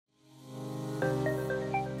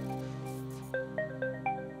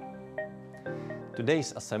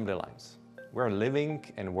Today's assembly lines. We're living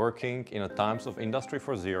and working in a times of Industry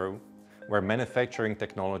 4.0, where manufacturing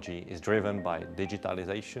technology is driven by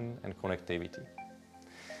digitalization and connectivity.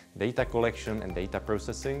 Data collection and data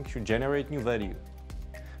processing should generate new value.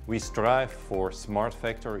 We strive for smart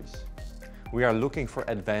factories. We are looking for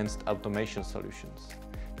advanced automation solutions.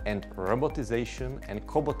 And robotization and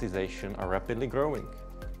cobotization are rapidly growing.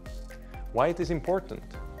 Why it is important?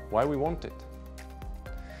 Why we want it?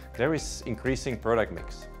 There is increasing product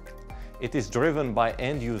mix. It is driven by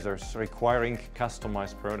end users requiring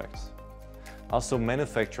customized products. Also,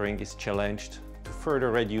 manufacturing is challenged to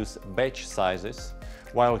further reduce batch sizes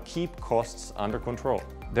while keep costs under control.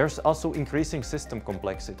 There's also increasing system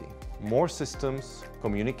complexity. More systems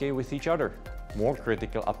communicate with each other. More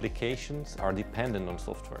critical applications are dependent on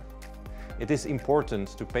software. It is important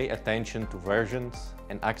to pay attention to versions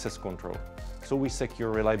and access control, so we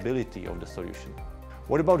secure reliability of the solution.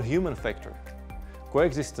 What about human factor?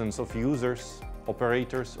 Coexistence of users,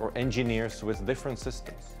 operators or engineers with different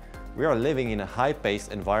systems. We are living in a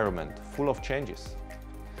high-paced environment full of changes.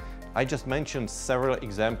 I just mentioned several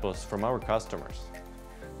examples from our customers.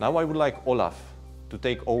 Now I would like Olaf to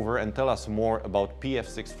take over and tell us more about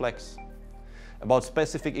PF6 Flex, about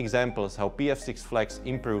specific examples how PF6 Flex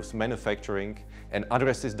improves manufacturing and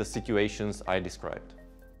addresses the situations I described.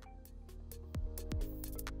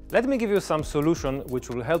 Let me give you some solution which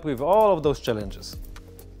will help with all of those challenges.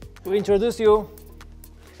 To introduce you,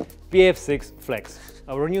 PF6 Flex,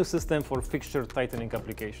 our new system for fixture tightening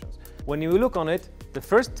applications. When you look on it, the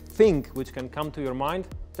first thing which can come to your mind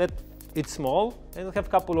that it's small and have a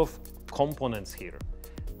couple of components here.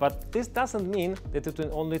 But this doesn't mean that it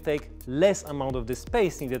will only take less amount of the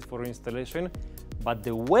space needed for installation, but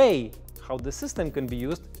the way how the system can be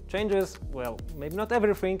used changes, well, maybe not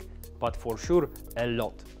everything, but for sure a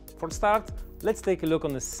lot. For start, let's take a look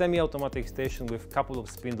on a semi-automatic station with a couple of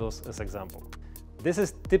spindles as example. This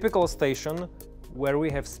is typical station where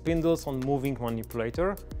we have spindles on moving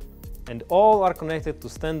manipulator and all are connected to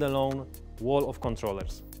standalone wall of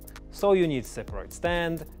controllers. So you need separate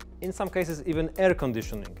stand, in some cases even air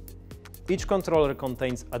conditioning. Each controller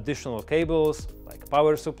contains additional cables like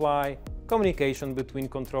power supply, communication between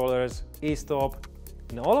controllers, e-stop,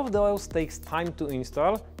 and all of those takes time to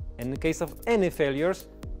install, and in case of any failures,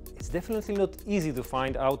 it's definitely not easy to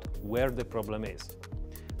find out where the problem is.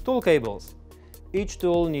 Tool cables. Each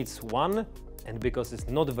tool needs one, and because it's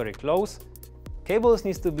not very close, cables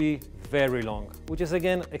needs to be very long, which is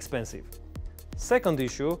again expensive. Second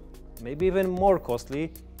issue, maybe even more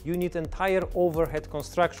costly, you need entire overhead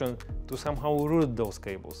construction to somehow route those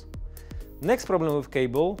cables. Next problem with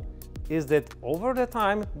cable is that over the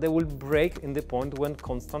time they will break in the point when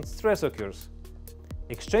constant stress occurs.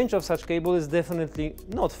 Exchange of such cable is definitely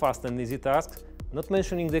not fast and easy task, not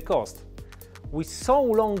mentioning the cost. We so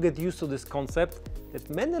long get used to this concept that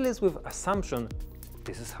many live with assumption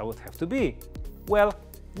this is how it have to be. Well,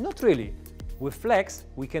 not really. With Flex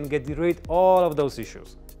we can get rid of all of those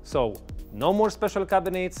issues. So no more special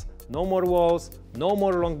cabinets, no more walls, no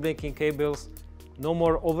more long breaking cables, no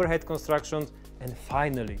more overhead constructions, and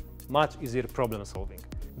finally much easier problem solving.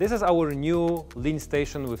 This is our new lean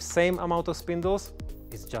station with same amount of spindles.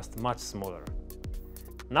 It's just much smaller.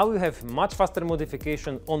 Now you have much faster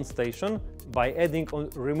modification on station by adding or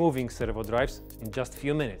removing servo drives in just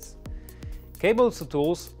few minutes. Cables to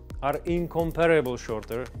tools are incomparably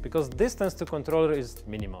shorter because distance to controller is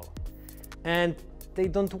minimal. And they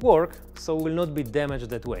don't work, so will not be damaged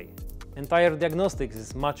that way. Entire diagnostics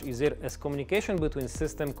is much easier as communication between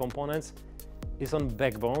system components is on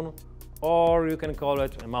backbone, or you can call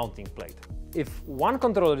it a mounting plate. If one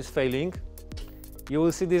controller is failing, you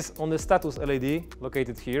will see this on the status LED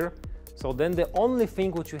located here. So then the only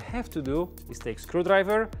thing which you have to do is take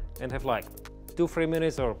screwdriver and have like 2-3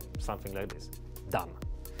 minutes or something like this. Done.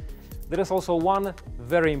 There is also one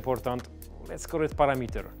very important, let's call it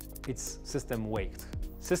parameter. It's system weight.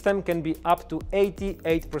 System can be up to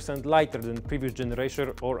 88% lighter than previous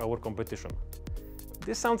generation or our competition.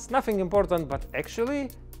 This sounds nothing important, but actually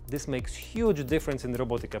this makes huge difference in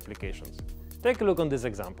robotic applications. Take a look on this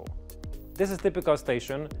example. This is typical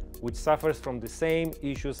station which suffers from the same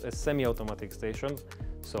issues as semi-automatic station,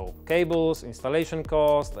 so cables, installation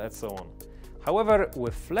cost, and so on. However,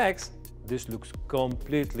 with Flex, this looks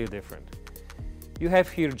completely different. You have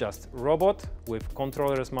here just robot with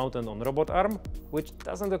controllers mounted on robot arm, which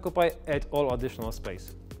doesn't occupy at all additional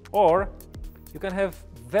space. Or you can have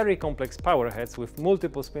very complex power heads with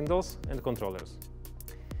multiple spindles and controllers.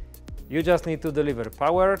 You just need to deliver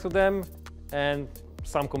power to them and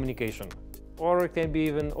some communication. Or it can be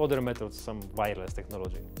even other methods, some wireless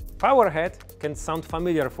technology. Powerhead can sound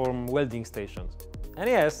familiar from welding stations. And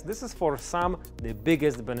yes, this is for some the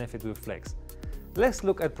biggest benefit with Flex. Let's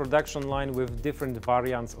look at production line with different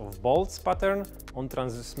variants of bolts pattern on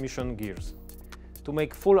transmission gears. To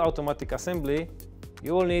make full automatic assembly,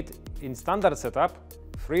 you will need, in standard setup,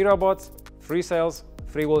 3 robots, 3 cells,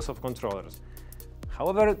 3 walls of controllers.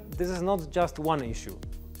 However, this is not just one issue.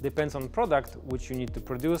 Depends on product which you need to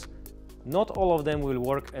produce. Not all of them will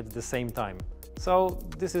work at the same time. So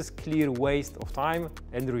this is clear waste of time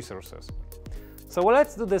and resources. So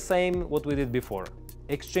let's do the same what we did before.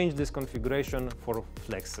 Exchange this configuration for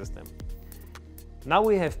Flex system. Now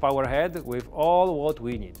we have Powerhead with all what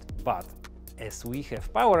we need, but as we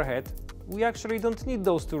have Powerhead, we actually don't need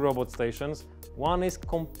those 2 robot stations. One is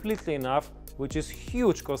completely enough, which is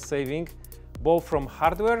huge cost saving, both from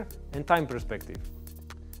hardware and time perspective.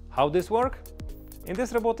 How this work? In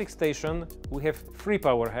this robotic station, we have 3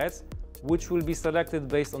 Powerheads, which will be selected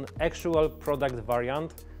based on actual product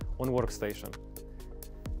variant on workstation.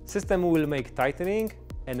 System will make tightening,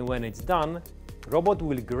 and when it's done, robot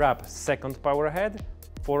will grab second Powerhead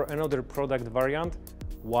for another product variant,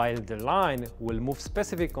 while the line will move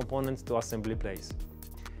specific components to assembly place.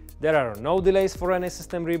 There are no delays for any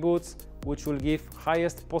system reboots, which will give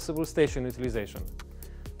highest possible station utilization.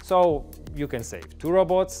 So you can save 2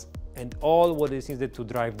 robots and all what is needed to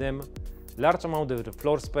drive them, large amount of the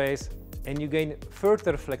floor space, and you gain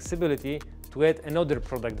further flexibility to add another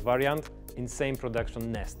product variant in same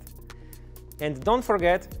production nest. And don't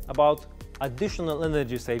forget about additional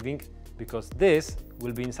energy saving, because this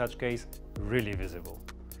will be in such case really visible.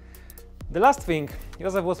 The last thing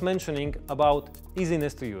Josef was mentioning about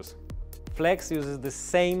easiness to use. Flex uses the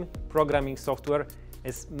same programming software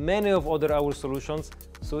as many of other our solutions,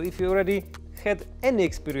 so if you already had any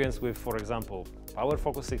experience with, for example,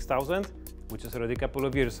 PowerFocus 6000, which is already a couple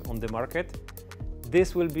of years on the market,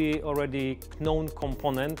 this will be already known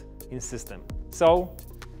component in system. So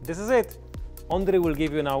this is it. Andre will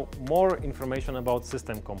give you now more information about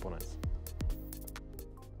system components.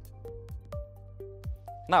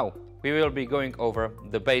 Now, we will be going over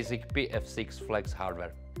the basic PF6 Flex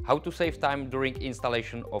hardware. How to save time during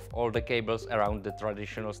installation of all the cables around the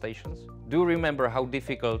traditional stations? Do you remember how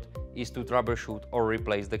difficult it is to troubleshoot or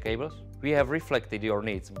replace the cables? We have reflected your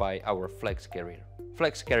needs by our Flex Carrier.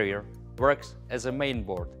 Flex Carrier works as a main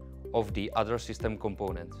board of the other system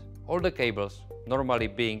components. All the cables, normally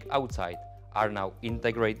being outside, are now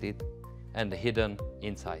integrated and hidden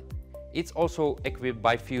inside. It's also equipped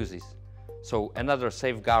by fuses, so another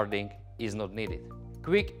safeguarding is not needed.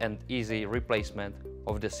 Quick and easy replacement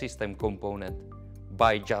of the system component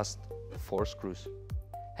by just 4 screws.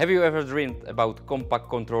 Have you ever dreamed about compact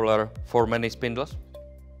controller for many spindles?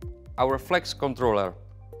 Our Flex controller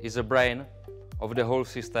is the brain of the whole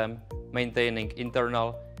system, maintaining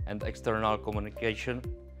internal and external communication,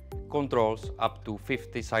 controls up to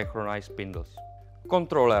 50 synchronized spindles.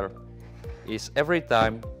 Controller is every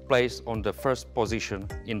time placed on the first position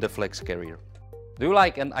in the Flex Carrier. Do you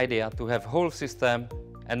like an idea to have whole system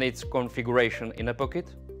and its configuration in a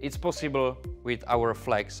pocket? It's possible with our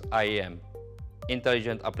Flex IAM,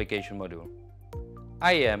 Intelligent Application Module.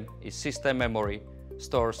 IAM is system memory,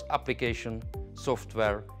 stores application,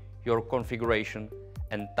 software, your configuration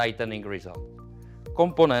and tightening result.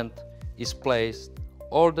 Component is placed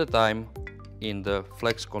all the time in the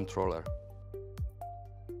Flex controller.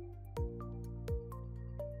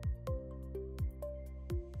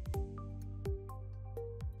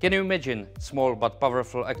 Can you imagine small but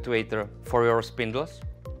powerful actuator for your spindles?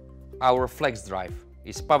 Our Flex drive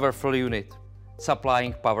is powerful unit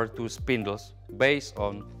supplying power to spindles based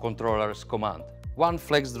on controller's command. One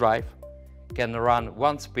Flex drive can run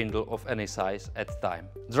one spindle of any size at a time.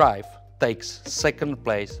 Drive takes second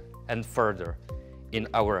place and further in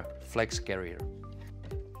our Flex Carrier.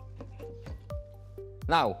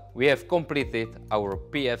 Now we have completed our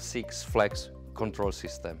PF6 Flex control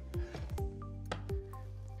system.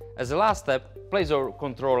 As a last step, place your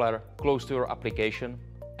controller close to your application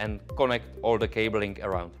and connect all the cabling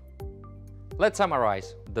around. Let's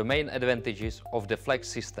summarize the main advantages of the Flex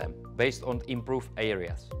system based on improved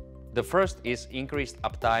areas. The first is increased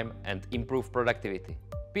uptime and improved productivity.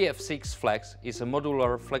 PF6 Flex is a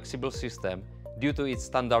modular, flexible system due to its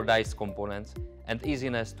standardized components and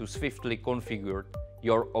easiness to swiftly configure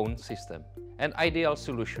your own system. An ideal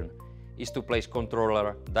solution is to place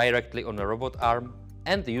controller directly on a robot arm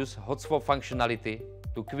and use hot swap functionality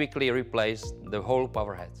to quickly replace the whole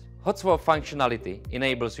power heads. Hot swap functionality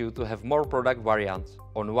enables you to have more product variants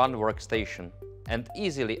on one workstation and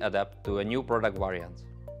easily adapt to a new product variant.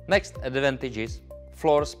 Next advantage is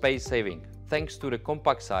floor space saving. Thanks to the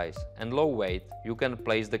compact size and low weight, you can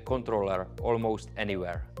place the controller almost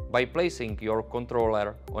anywhere. By placing your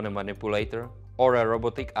controller on a manipulator or a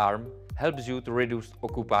robotic arm helps you to reduce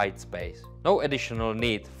occupied space. No additional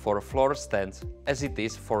need for floor stands as it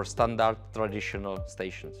is for standard traditional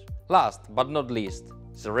stations. Last but not least,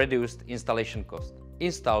 the reduced installation cost.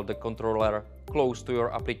 Install the controller close to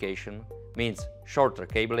your application means shorter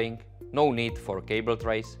cabling, no need for cable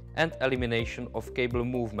trays, and elimination of cable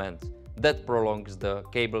movements that prolongs the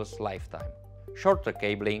cable's lifetime. Shorter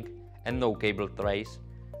cabling and no cable trays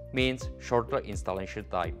means shorter installation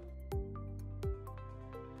time.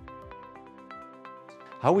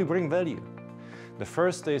 How we bring value? The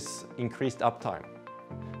first is increased uptime.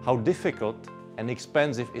 How difficult and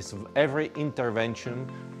expensive is every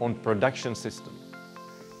intervention on production system,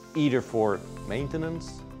 either for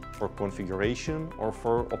maintenance, for configuration or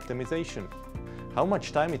for optimization. How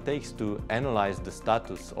much time it takes to analyze the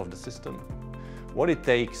status of the system. What it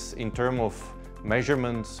takes in terms of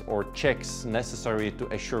measurements or checks necessary to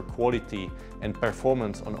assure quality and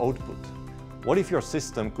performance on output. What if your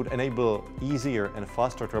system could enable easier and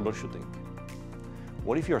faster troubleshooting?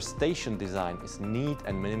 What if your station design is neat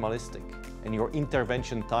and minimalistic and your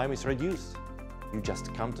intervention time is reduced? You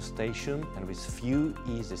just come to station and with few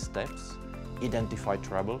easy steps identify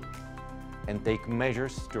trouble and take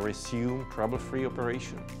measures to resume trouble-free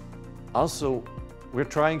operation. Also, we're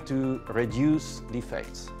trying to reduce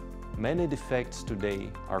defects. Many defects today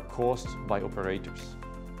are caused by operators.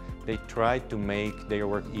 They try to make their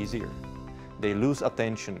work easier. They lose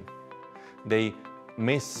attention. They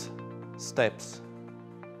miss steps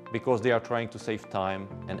because they are trying to save time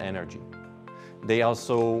and energy. They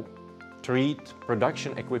also treat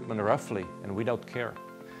production equipment roughly and without care.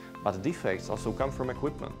 But defects also come from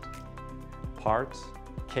equipment. Parts,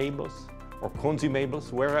 cables, or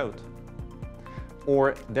consumables wear out.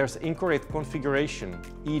 Or there's incorrect configuration,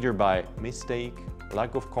 either by mistake,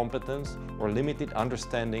 lack of competence, or limited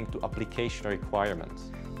understanding to application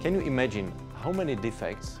requirements. Can you imagine how many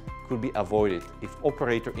defects could be avoided if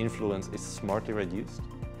operator influence is smartly reduced?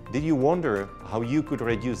 Did you wonder how you could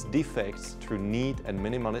reduce defects through neat and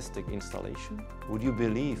minimalistic installation? Would you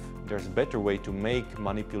believe there's a better way to make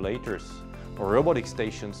manipulators or robotic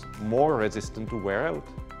stations more resistant to wear out?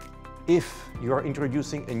 If you are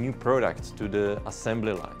introducing a new product to the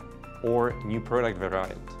assembly line or new product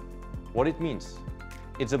variant, what it means?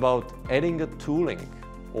 It's about adding a tooling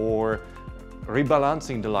or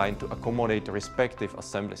rebalancing the line to accommodate the respective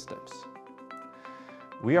assembly steps.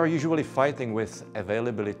 We are usually fighting with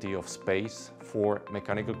availability of space for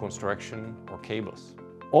mechanical construction or cables.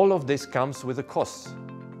 All of this comes with a cost.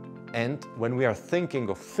 And when we are thinking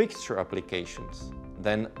of fixture applications,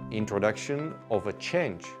 then introduction of a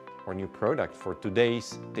change or new product for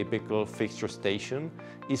today's typical fixture station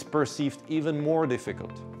is perceived even more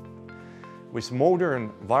difficult. With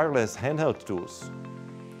modern wireless handheld tools,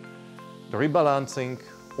 the rebalancing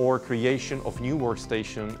or creation of new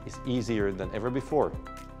workstation is easier than ever before.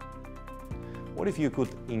 What if you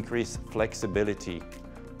could increase flexibility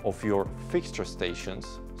of your fixture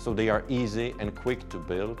stations so they are easy and quick to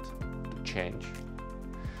build, to change?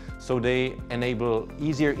 So they enable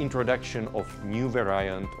easier introduction of new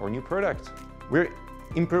variant or new product. We're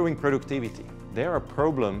improving productivity. There are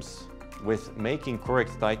problems with making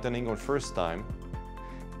correct tightening on first time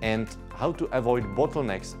and how to avoid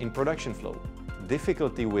bottlenecks in production flow.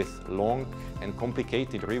 Difficulty with long and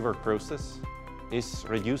complicated rework process is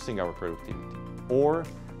reducing our productivity. Or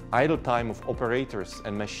idle time of operators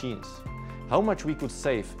and machines. How much we could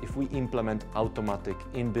save if we implement automatic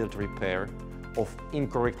inbuilt repair of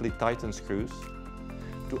incorrectly tightened screws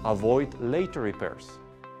to avoid later repairs?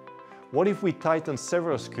 What if we tighten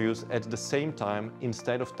several screws at the same time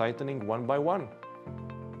instead of tightening one by one?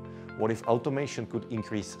 What if automation could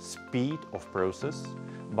increase speed of process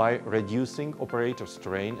by reducing operator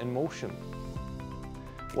strain and motion?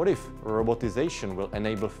 What if robotization will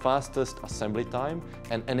enable fastest assembly time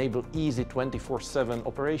and enable easy 24/7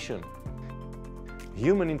 operation?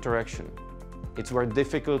 Human interaction. It's very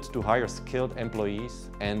difficult to hire skilled employees,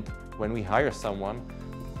 and when we hire someone,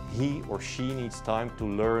 he or she needs time to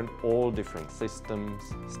learn all different systems,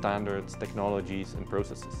 standards, technologies and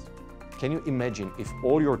processes. Can you imagine if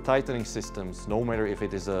all your tightening systems, no matter if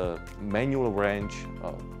it is a manual wrench,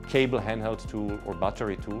 a cable handheld tool or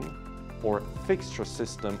battery tool, or fixture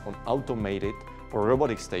system on automated or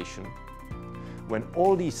robotic station, when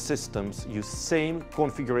all these systems use same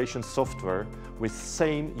configuration software with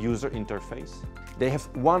same user interface, they have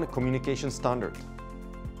one communication standard.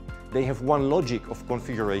 They have one logic of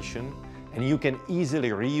configuration and you can easily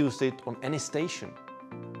reuse it on any station.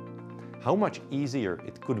 how much easier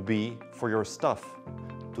it could be for your staff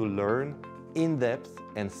to learn in-depth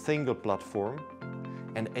and single platform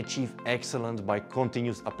and achieve excellence by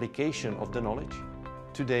continuous application of the knowledge.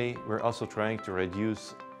 Today, we're also trying to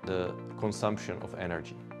reduce the consumption of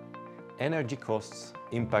energy. Energy costs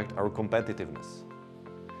impact our competitiveness,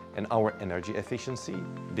 and our energy efficiency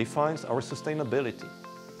defines our sustainability.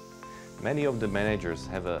 Many of the managers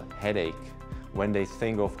have a headache when they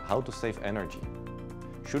think of how to save energy.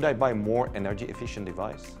 Should I buy more energy efficient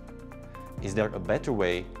device? Is there a better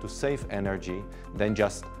way to save energy than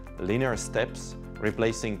just linear steps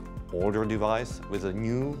replacing older device with a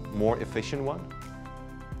new, more efficient one?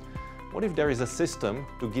 What if there is a system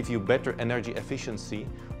to give you better energy efficiency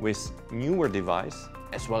with newer device,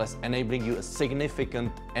 as well as enabling you a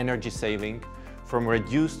significant energy saving from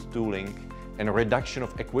reduced tooling and a reduction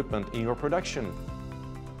of equipment in your production?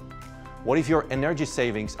 What if your energy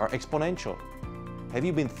savings are exponential? Have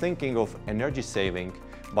you been thinking of energy saving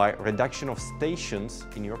by reduction of stations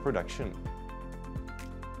in your production?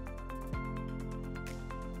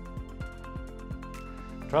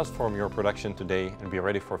 Transform your production today and be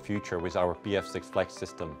ready for future with our PF6 Flex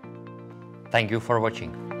system. Thank you for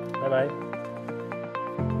watching. Bye-bye.